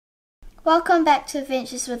Welcome back to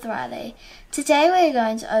Adventures with Riley. Today we're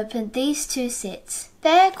going to open these two sets.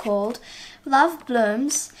 They are called Love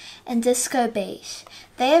Blooms and Disco Beach.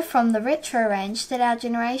 They are from the retro range that our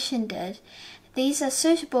generation did. These are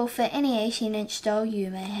suitable for any 18-inch doll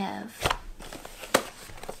you may have.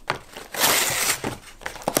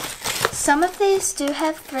 Some of these do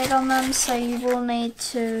have thread on them, so you will need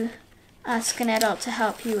to ask an adult to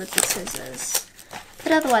help you with the scissors.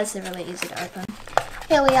 But otherwise they're really easy to open.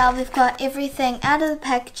 Here we are, we've got everything out of the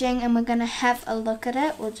packaging and we're going to have a look at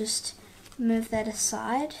it. We'll just move that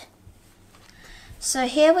aside. So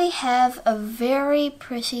here we have a very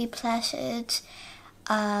pretty plaited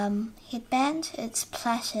headband. It's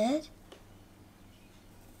plaited,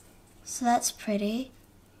 so that's pretty.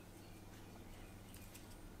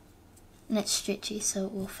 And it's stretchy, so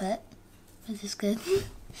it will fit, which is good.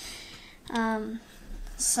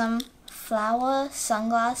 Some flower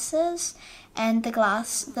sunglasses, and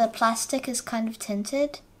the plastic is kind of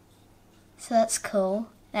tinted, so that's cool.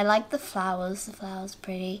 And I like the flowers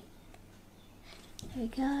pretty. There we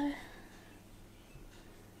go.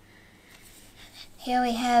 Here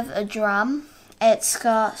we have a drum. It's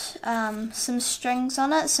got some strings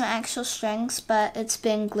on it, some actual strings, but it's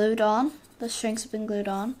been glued on. The strings have been glued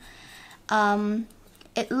on.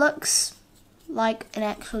 It looks like an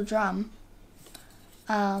actual drum.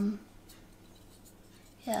 Yeah.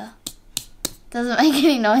 Doesn't make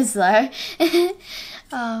any noise though.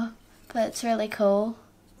 But it's really cool.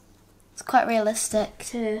 It's quite realistic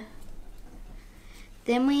too.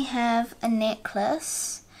 Then we have a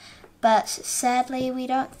necklace, but sadly we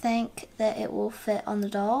don't think that it will fit on the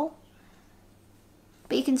doll.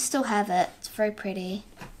 But you can still have it. It's very pretty.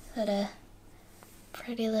 It's got a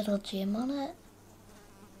pretty little gem on it.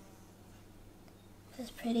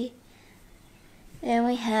 It's pretty. Then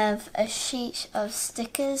we have a sheet of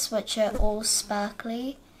stickers which are all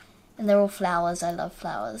sparkly, and they're all flowers. I love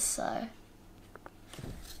flowers, so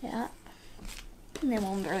yeah. And then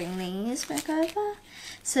we'll bring these back over.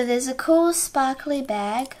 So there's a cool sparkly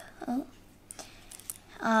bag.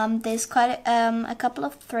 There's quite a couple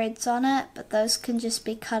of threads on it, but those can just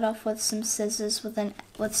be cut off with some scissors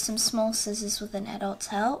with some small scissors with an adult's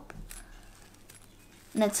help.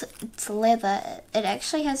 And it's leather. It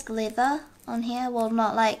actually has leather on here. Well,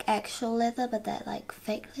 not like actual leather, but that like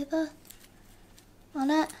fake leather on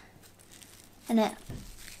it. And it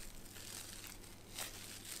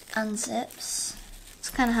unzips. It's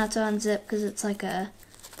kind of hard to unzip because it's like a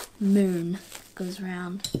moon that goes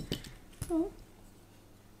around.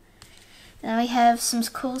 Now we have some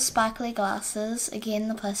cool sparkly glasses. Again,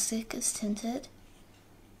 the plastic is tinted.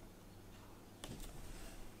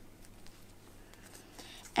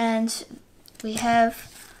 And we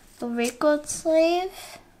have the record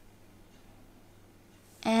sleeve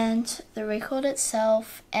and the record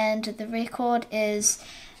itself, and the record is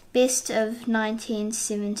Best of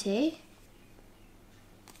 1970.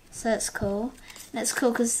 So that's cool. And it's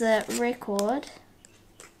cool because the record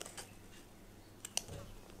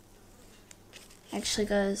actually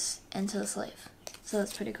goes into the sleeve, so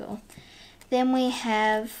that's pretty cool. Then we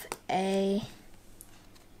have a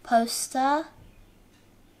poster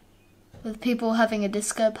with people having a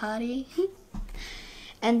disco party.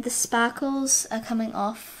 And the sparkles are coming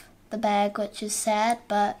off the bag, which is sad,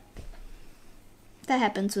 but that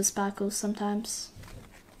happens with sparkles sometimes.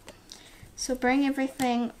 So bring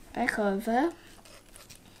everything back over.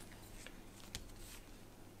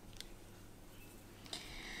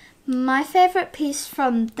 My favourite piece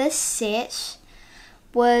from this set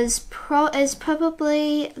is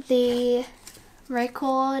probably the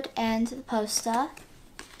record and the poster.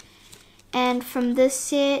 And from this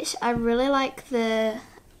set, I really like the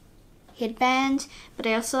headband, but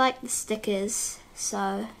I also like the stickers.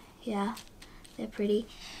 So yeah, they're pretty.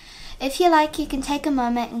 If you like, you can take a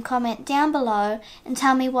moment and comment down below and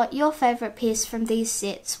tell me what your favourite piece from these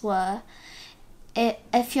sets were.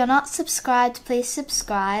 If you're not subscribed, please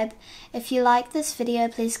subscribe. If you like this video,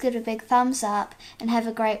 please give it a big thumbs up and have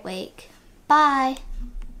a great week. Bye!